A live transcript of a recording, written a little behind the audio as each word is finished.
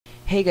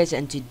Hey guys,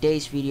 in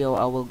today's video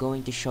I will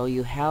going to show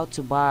you how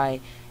to buy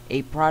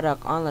a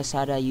product on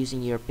Lazada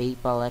using your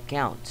PayPal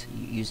account,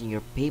 using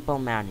your PayPal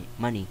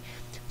money.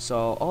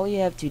 So all you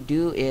have to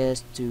do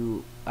is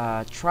to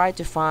try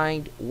to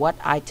find what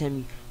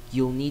item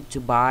you'll need to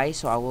buy.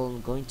 So I will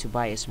going to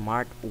buy a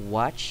smart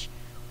watch,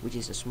 which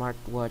is a smart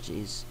watch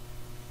is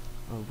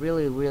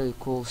really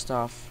cool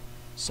stuff.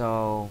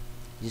 So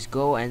just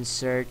go and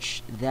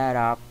search that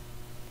up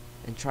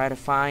and try to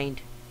find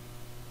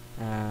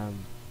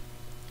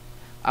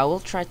I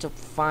will try to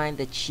find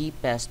the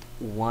cheapest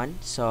one.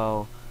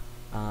 So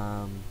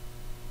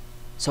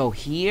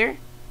here,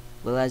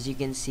 well, as you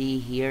can see,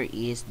 here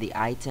is the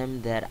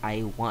item that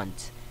I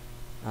want.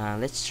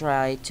 Let's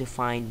try to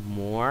find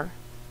more.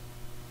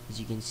 As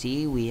you can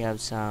see, we have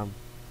some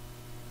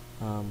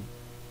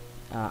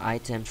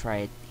items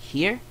right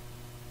here,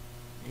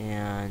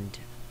 and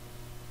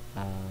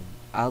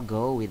I'll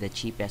go with the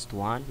cheapest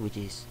one, which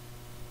is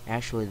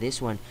actually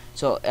this one.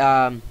 So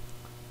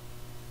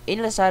in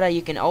Lazada,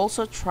 you can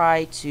also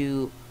try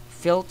to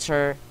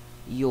filter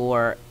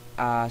your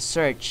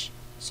search.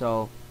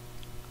 So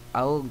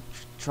I'll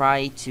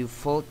try to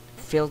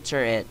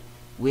filter it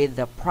with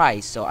the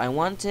price. So I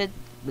wanted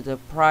the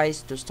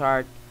price to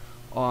start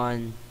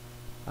on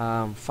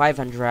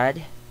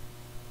 500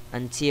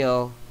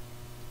 until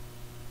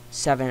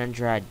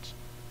 700.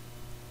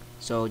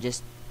 So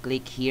just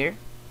click here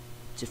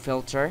to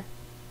filter.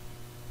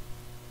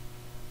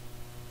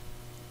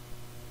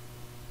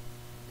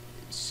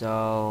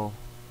 So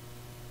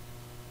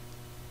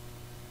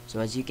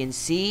as you can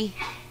see,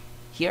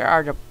 here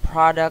are the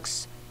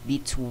products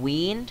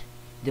between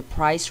the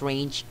price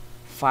range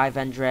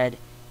 500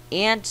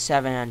 and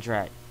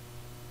 700.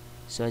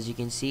 So as you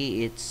can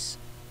see, it's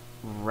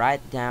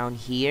right down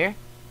here,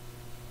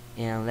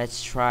 and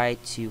let's try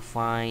to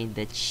find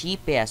the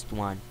cheapest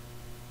one.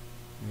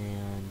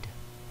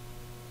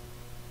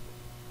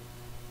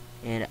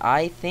 And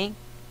I think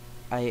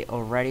I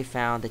already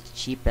found the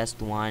cheapest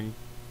one.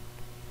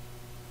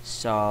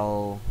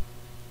 So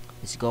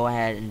let's go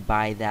ahead and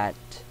buy that.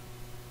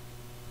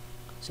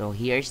 So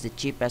here's the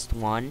cheapest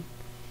one,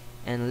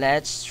 and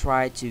let's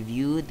try to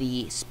view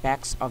the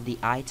specs of the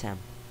item.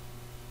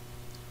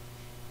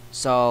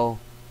 So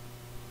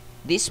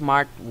this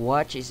smart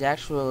watch is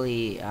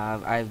actually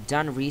I've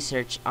done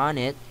research on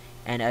it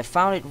and I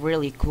found it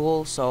really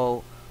cool.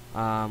 So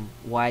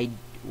why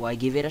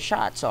give it a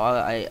shot? So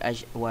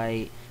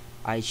why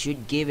I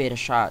should give it a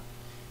shot.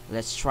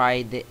 Let's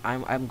try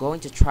I'm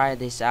going to try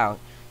this out.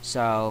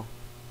 So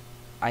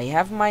I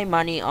have my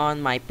money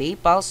on my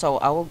PayPal, so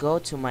I will go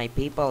to my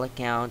PayPal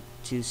account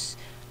to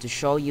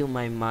show you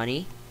my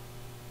money.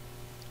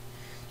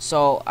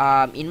 So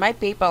in my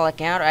PayPal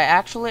account, I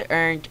actually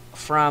earned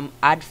from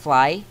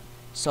AdFly.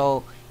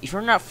 So if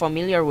you're not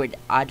familiar with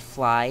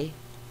AdFly,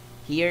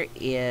 here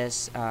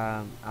is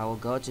I will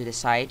go to the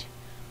site.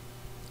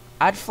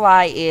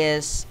 AdFly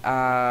is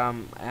a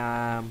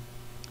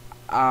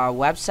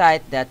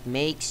website that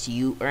makes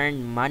you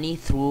earn money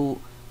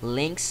through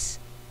links,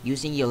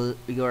 using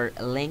your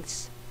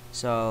links.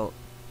 So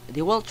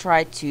they will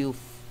try to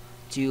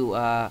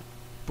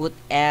put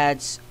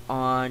ads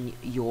on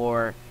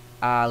your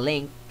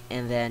link,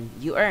 and then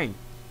you earn.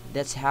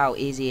 That's how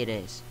easy it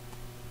is.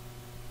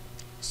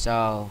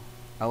 So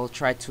I will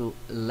try to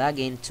log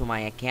into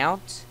my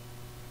account,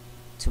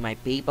 to my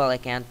PayPal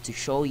account, to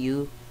show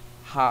you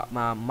how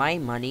my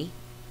money.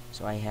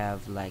 So I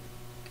have like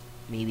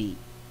maybe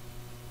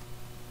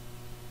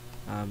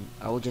I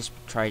will just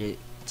try to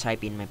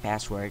type in my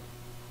password.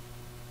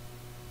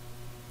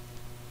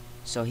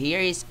 So here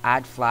is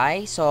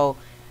AdFly. So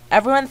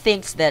everyone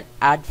thinks that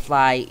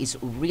AdFly is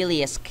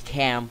really a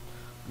scam.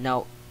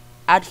 No,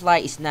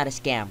 AdFly is not a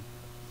scam.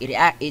 It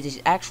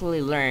is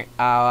actually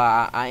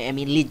I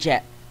mean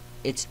legit.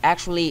 It's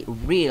actually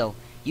real.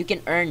 You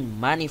can earn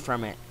money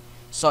from it.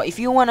 So if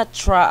you wanna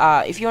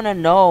try, if you wanna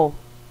know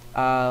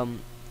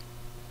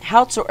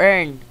how to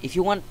earn, if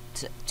you want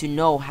to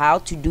know how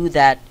to do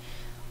that,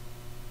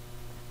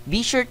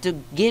 be sure to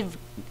give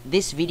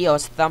this video a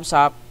thumbs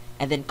up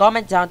and then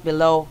comment down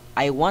below,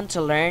 I want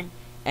to learn.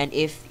 And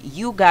if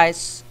you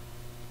guys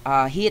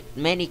hit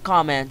many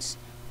comments,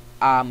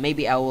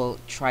 maybe I will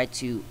try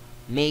to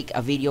make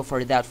a video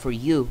for that for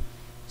you.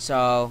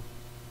 So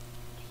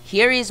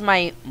here is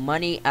my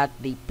money at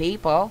the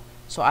PayPal.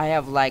 So I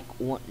have like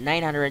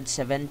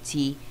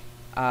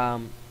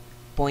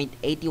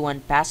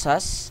 970.81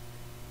 pesos,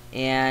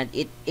 and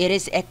it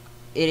is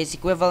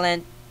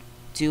equivalent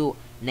to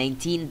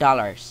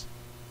 $19.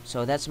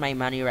 So that's my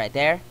money right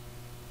there.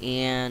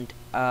 And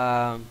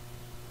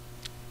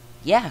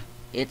yeah,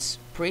 it's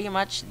pretty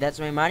much, that's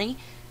my money.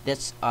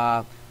 That's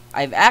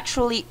I've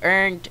actually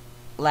earned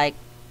like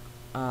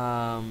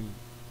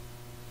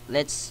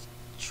let's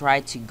try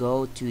to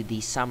go to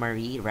the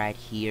summary right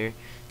here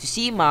to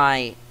see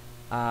my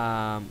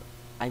I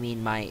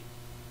mean my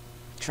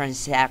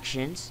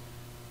transactions.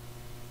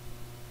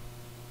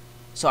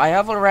 So I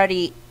have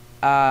already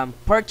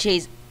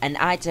purchased an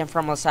item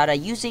from Lazada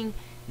using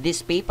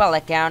this PayPal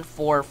account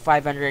for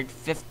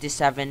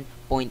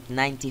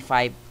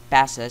 557.95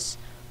 pesos,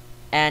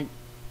 and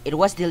it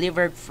was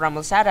delivered from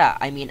Lazada.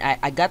 I mean,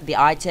 I got the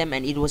item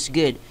and it was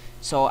good,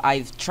 so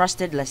I've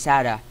trusted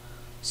Lazada.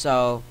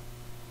 So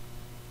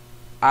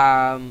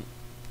yeah,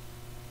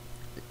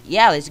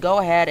 let's go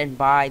ahead and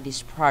buy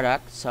this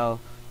product. So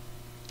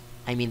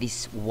I mean,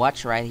 this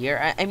watch right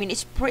here, I mean,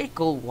 it's pretty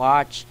cool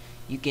watch.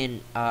 You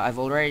can I've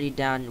already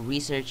done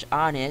research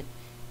on it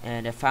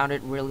and I found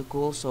it really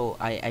cool, so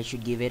I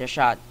should give it a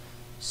shot.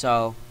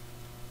 So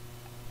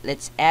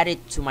let's add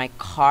it to my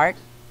cart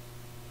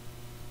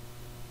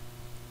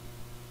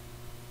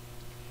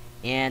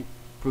and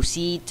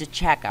proceed to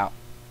checkout.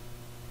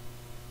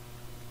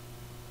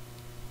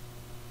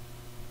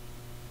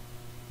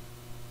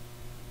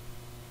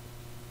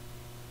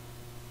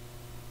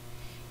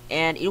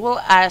 And it will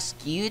ask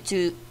you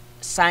to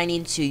sign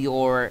into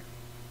your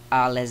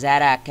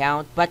Lazada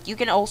account, but you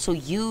can also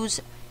use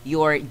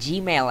your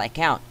Gmail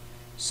account.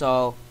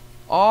 So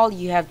all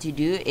you have to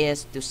do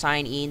is to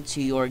sign in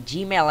to your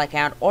Gmail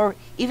account, or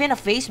even a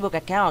Facebook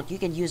account. You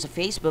can use a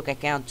Facebook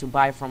account to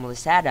buy from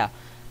Lazada.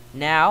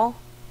 Now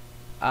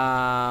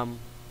I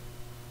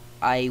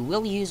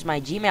will use my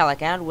Gmail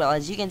account. Well,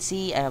 as you can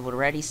see, I have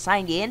already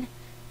signed in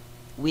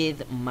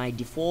with my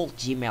default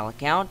Gmail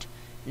account.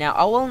 Now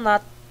I will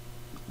not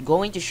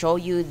going to show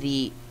you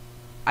the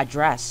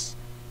address,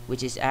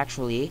 which is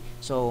actually,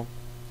 so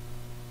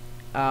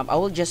I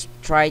will just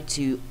try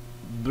to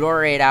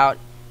blur it out,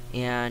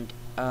 and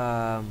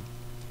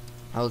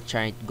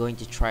going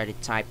to try to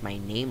type my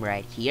name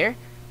right here.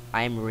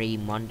 I'm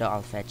Raymundo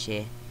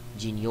Alfeche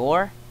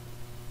Jr.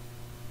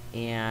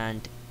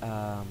 And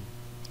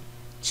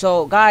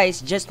so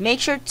guys, just make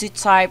sure to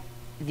type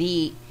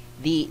the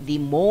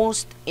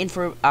most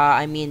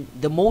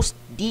the most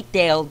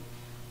detailed.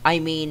 I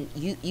mean,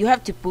 you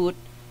have to put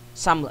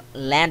some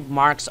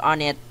landmarks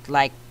on it,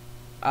 like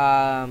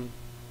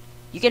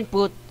you can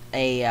put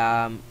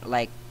a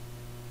like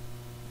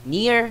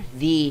near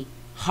the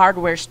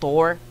hardware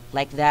store,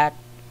 like that,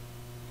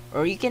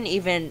 or you can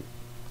even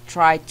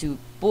try to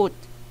put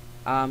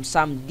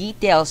some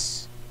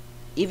details,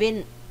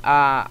 even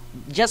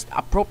just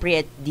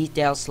appropriate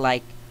details,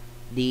 like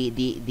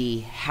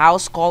the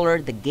house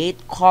color, the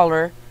gate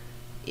color,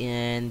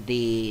 and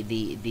the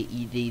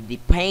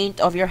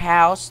paint of your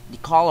house, the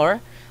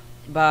color.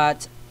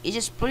 But it's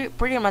just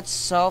pretty much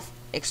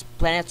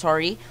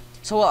self-explanatory.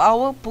 So I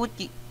will put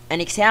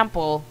an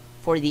example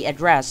for the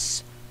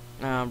address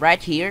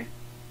right here.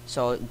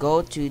 So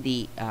go to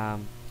the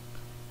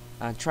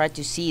try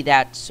to see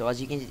that. So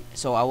as you can,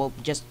 so I will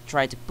just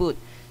try to put,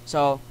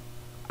 so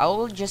I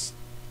will just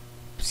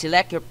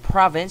select your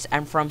province.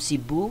 I'm from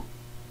Cebu,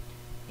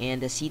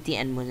 and the city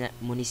and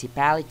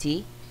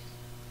municipality.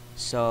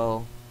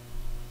 So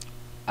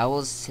I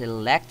will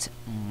select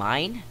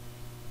mine.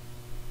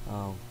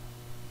 Oh.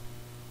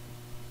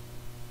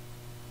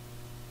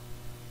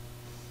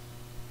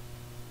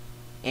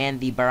 And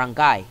the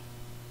barangay.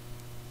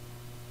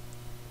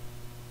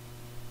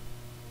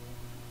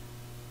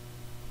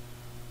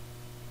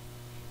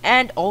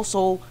 And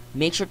also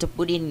make sure to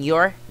put in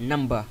your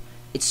number.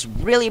 It's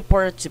really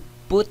important to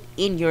put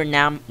in your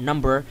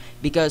number,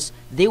 because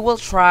they will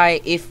try,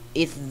 if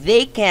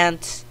they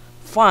can't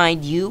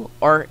find you,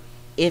 or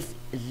if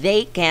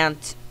they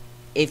can't,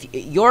 if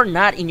you're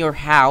not in your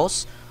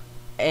house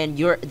and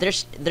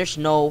there's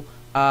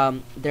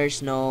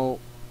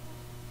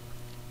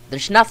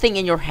nothing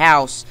in your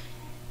house,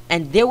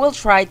 and they will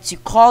try to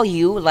call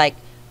you, like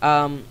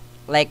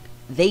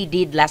they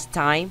did last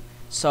time.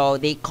 So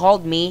they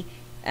called me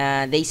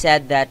and they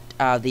said that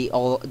they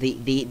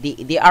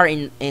are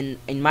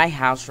in my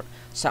house,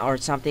 or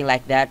something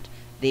like that.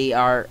 They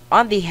are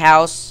on the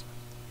house,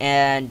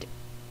 and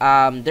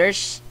I'm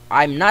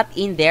not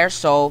in there.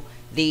 So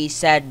they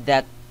said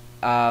that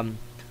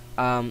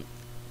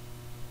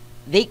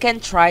they can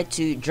try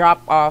to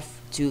drop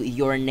off to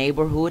your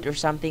neighborhood or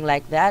something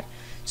like that.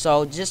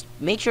 So just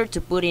make sure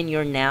to put in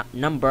your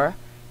number.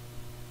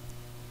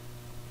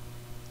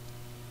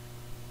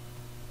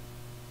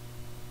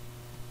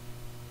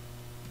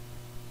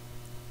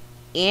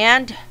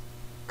 And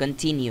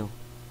continue.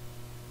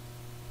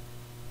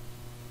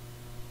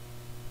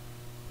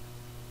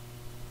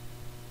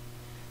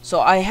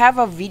 So I have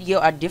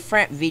a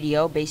different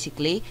video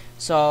basically.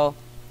 So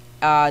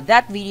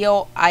that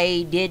video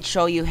I did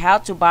show you how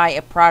to buy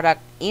a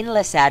product in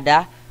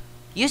Lazada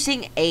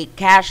using a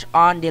cash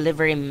on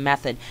delivery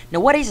method. Now,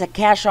 what is a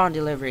cash on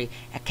delivery?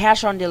 A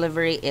cash on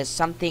delivery is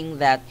something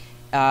that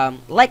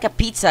like a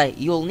pizza,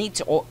 you'll need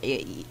to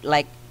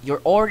like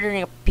you're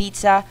ordering a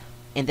pizza,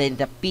 and then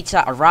the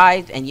pizza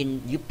arrived and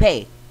you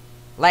pay,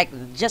 like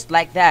just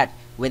like that.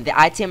 When the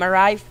item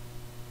arrives,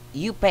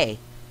 you pay.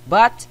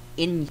 But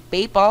in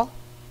PayPal,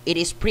 it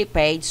is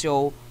prepaid,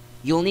 so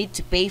you'll need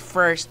to pay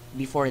first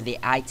before the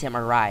item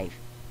arrive.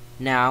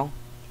 Now,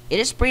 it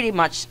is pretty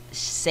much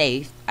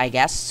safe, I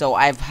guess. So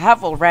I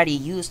have already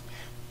used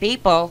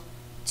PayPal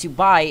to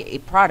buy a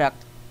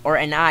product or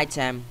an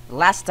item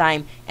last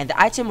time, and the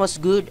item was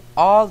good.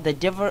 All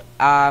the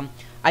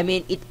I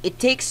mean, it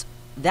takes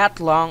that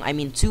long. I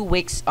mean, 2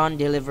 weeks on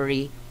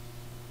delivery,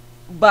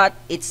 but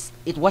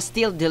it was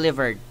still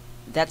delivered.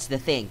 That's the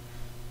thing.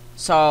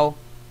 So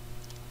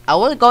I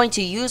will going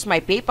to use my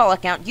PayPal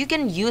account. You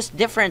can use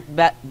different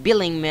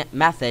billing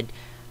method.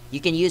 You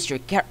can use your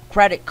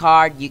credit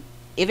card, you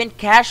even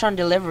cash on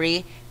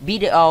delivery,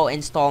 BDO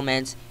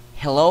installments,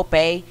 Hello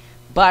Pay.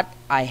 But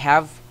I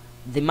have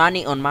the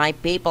money on my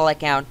PayPal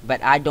account,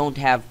 but I don't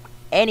have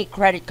any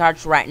credit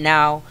cards right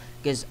now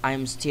because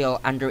I'm still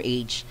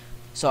underage.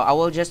 So I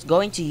will just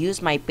going to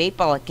use my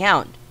PayPal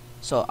account.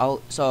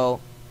 So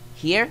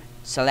here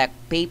select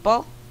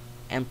PayPal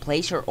and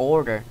place your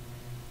order,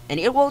 and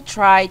it will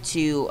try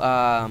to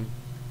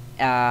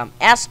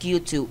ask you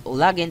to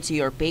log into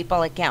your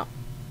PayPal account.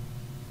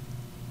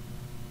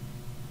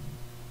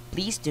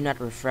 Please do not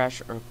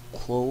refresh or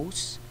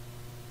close.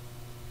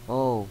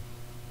 Oh,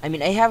 I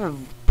mean, I have a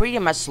pretty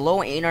much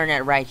slow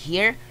internet right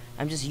here.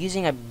 I'm just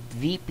using a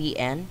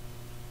VPN,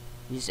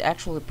 which is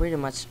actually pretty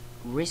much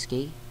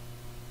risky.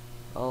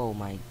 Oh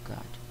my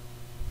god.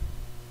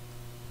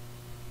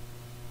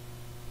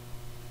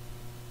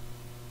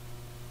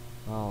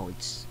 Oh,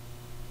 it's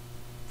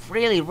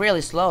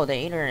really slow. The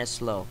internet is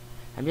slow.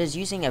 I'm just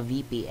using a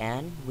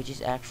VPN, which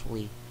is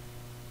actually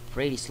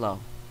pretty slow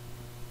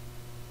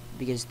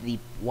because the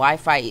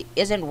Wi-Fi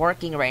isn't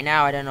working right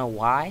now. I don't know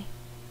why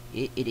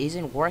it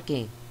isn't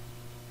working.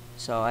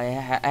 So I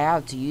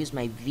have to use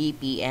my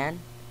VPN,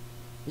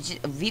 which is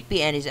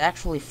VPN is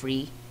actually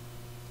free.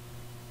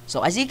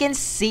 So as you can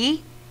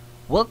see,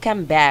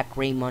 welcome back,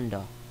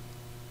 Raymundo.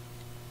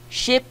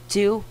 Ship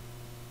to,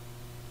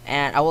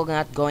 and I will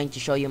not going to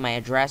show you my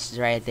address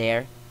right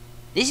there.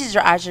 This is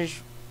your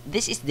address.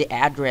 This is the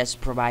address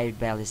provided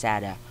by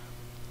Lazada.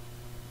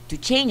 To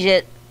change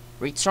it,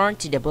 return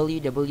to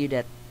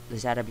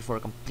www.lazada before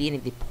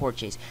completing the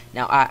purchase.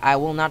 Now I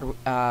will not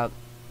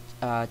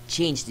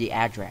change the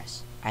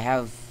address. I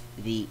have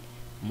the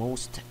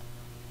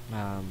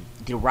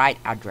the right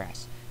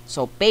address.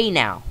 So pay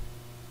now.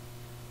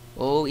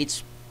 Oh,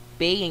 it's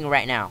paying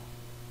right now.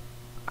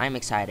 I'm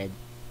excited.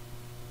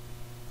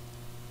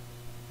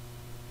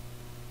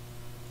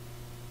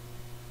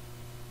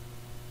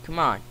 Come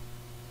on.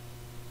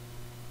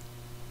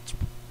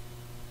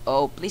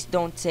 Oh, please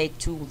don't take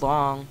too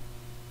long.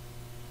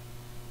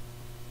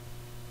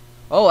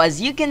 Oh, as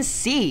you can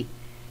see,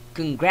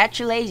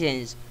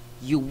 congratulations,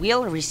 you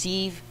will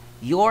receive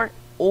your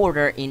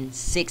order in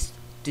 6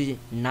 to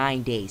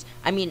 9 days.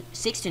 I mean,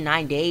 6 to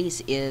 9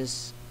 days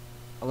is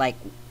like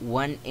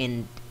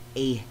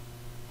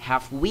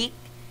 1.5 weeks,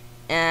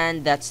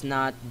 and that's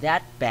not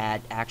that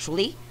bad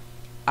actually.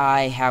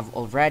 I have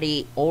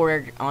already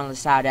ordered on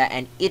Lazada,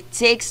 and it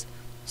takes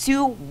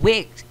 2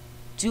 weeks,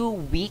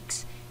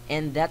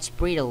 and that's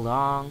pretty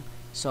long.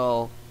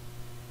 So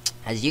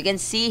as you can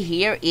see,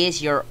 here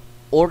is your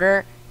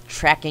order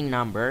tracking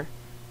number.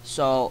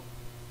 So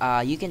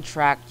you can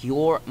track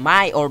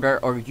my order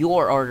or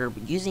your order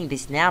using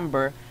this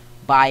number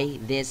by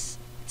this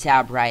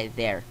tab right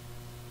there.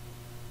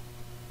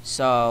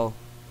 So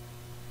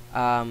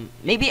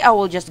maybe I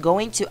will just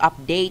going to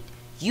update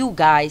you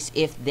guys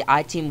if the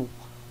item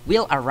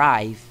will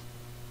arrive,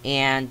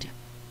 and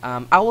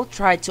I will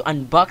try to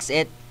unbox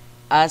it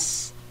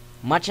as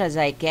much as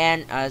I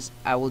can, as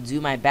I will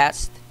do my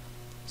best.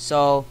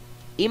 So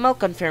email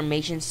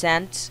confirmation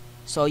sent.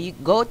 So you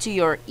go to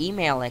your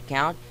email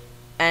account,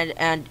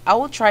 and I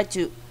will try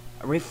to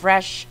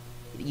refresh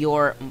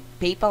your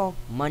PayPal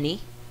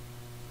money.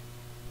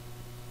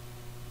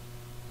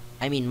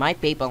 I mean my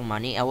PayPal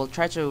money. I will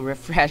try to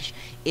refresh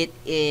it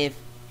if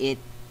it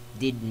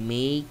did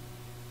make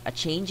a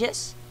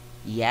changes.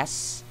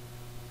 Yes,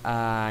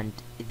 and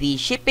the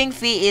shipping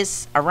fee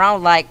is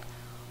around like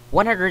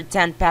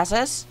 110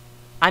 pesos.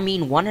 I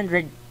mean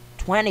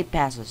 120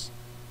 pesos.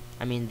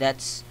 I mean,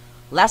 that's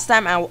last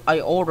time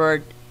I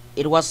ordered,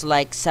 it was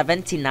like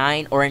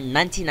 79 or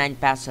 99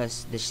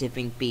 pesos. The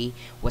shipping fee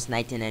was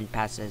 99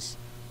 pesos,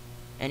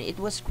 and it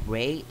was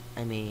great.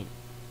 I mean,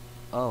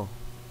 oh,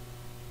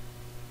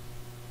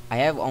 I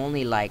have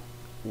only like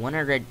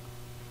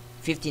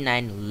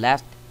 159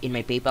 left in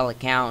my PayPal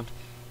account,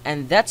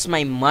 and that's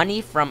my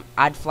money from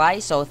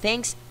AdFly. So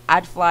thanks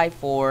AdFly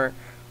for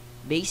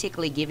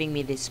basically giving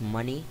me this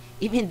money,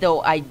 even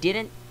though I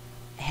didn't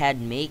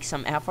had make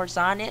some efforts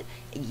on it.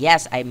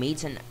 Yes, I made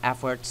some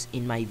efforts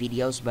in my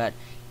videos, but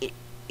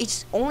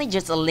it's only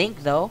just a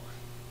link though,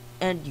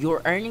 and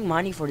you're earning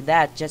money for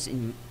that. Just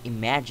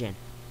imagine.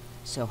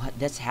 So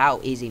that's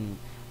how easy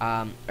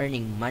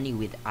earning money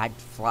with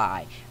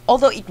AdFly.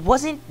 Although it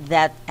wasn't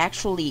that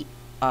actually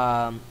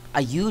a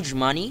huge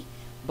money,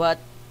 but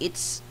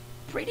it's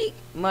pretty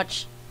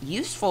much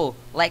useful,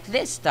 like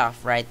this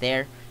stuff right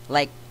there.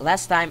 Like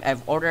last time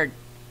I've ordered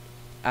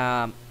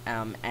an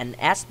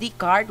SD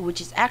card,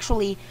 which is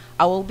actually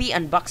I will be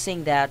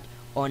unboxing that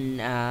on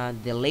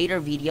the later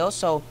video.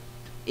 So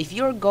if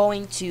you're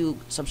going to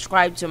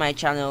subscribe to my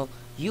channel,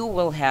 you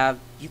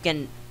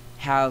can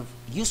have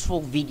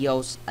useful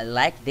videos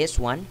like this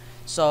one.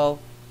 So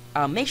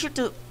make sure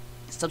to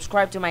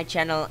subscribe to my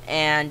channel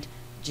and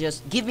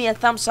just give me a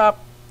thumbs up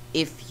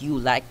if you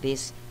like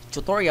this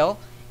tutorial,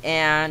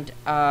 and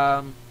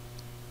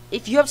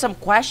if you have some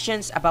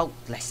questions about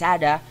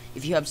Lazada,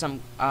 if you have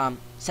some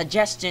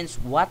suggestions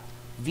what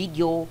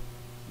video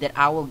that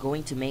I will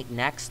going to make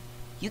next,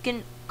 you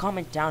can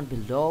comment down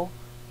below,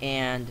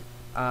 and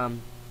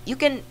you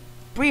can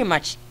pretty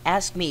much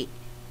ask me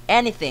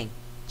anything.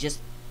 Just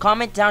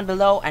comment down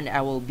below and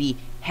I will be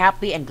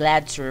happy and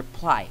glad to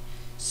reply.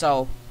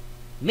 So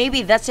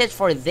maybe that's it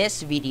for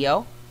this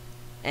video,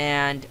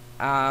 and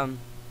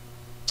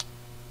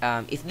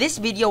if this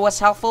video was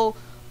helpful,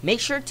 make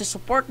sure to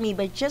support me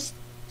by just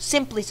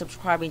simply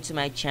subscribing to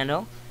my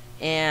channel,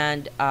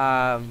 and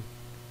I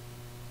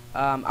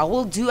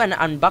will do an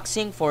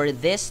unboxing for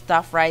this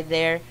stuff right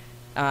there,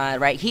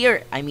 right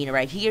here. I mean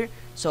right here.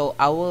 So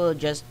I will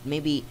just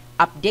maybe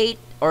update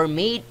or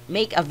make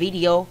a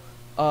video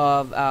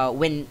of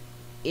when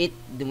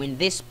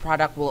this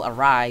product will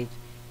arrive.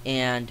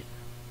 And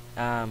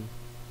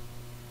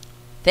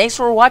thanks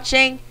for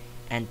watching,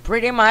 and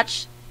pretty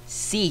much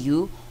see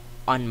you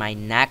on my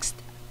next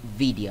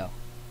video.